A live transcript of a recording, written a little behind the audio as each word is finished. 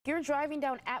If you're driving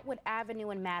down Atwood Avenue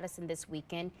in Madison this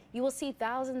weekend, you will see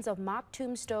thousands of mock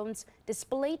tombstones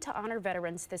displayed to honor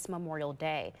veterans this Memorial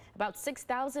Day. About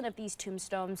 6,000 of these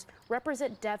tombstones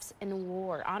represent deaths in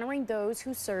war, honoring those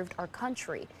who served our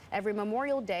country. Every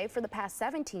Memorial Day for the past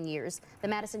 17 years, the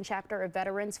Madison chapter of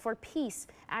Veterans for Peace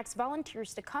asks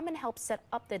volunteers to come and help set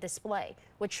up the display,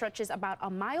 which stretches about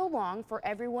a mile long for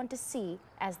everyone to see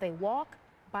as they walk,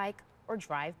 bike, or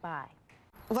drive by.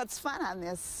 What's fun on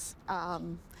this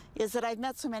is that I've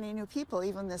met so many new people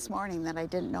even this morning that I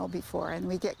didn't know before, and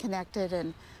we get connected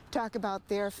and talk about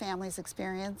their family's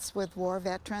experience with war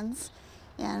veterans,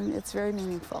 and it's very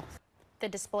meaningful. The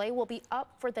display will be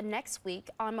up for the next week.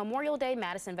 On Memorial Day,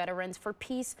 Madison Veterans for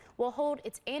Peace will hold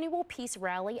its annual peace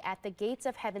rally at the Gates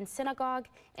of Heaven Synagogue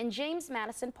in James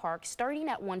Madison Park starting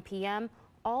at 1 p.m.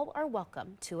 All are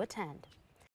welcome to attend.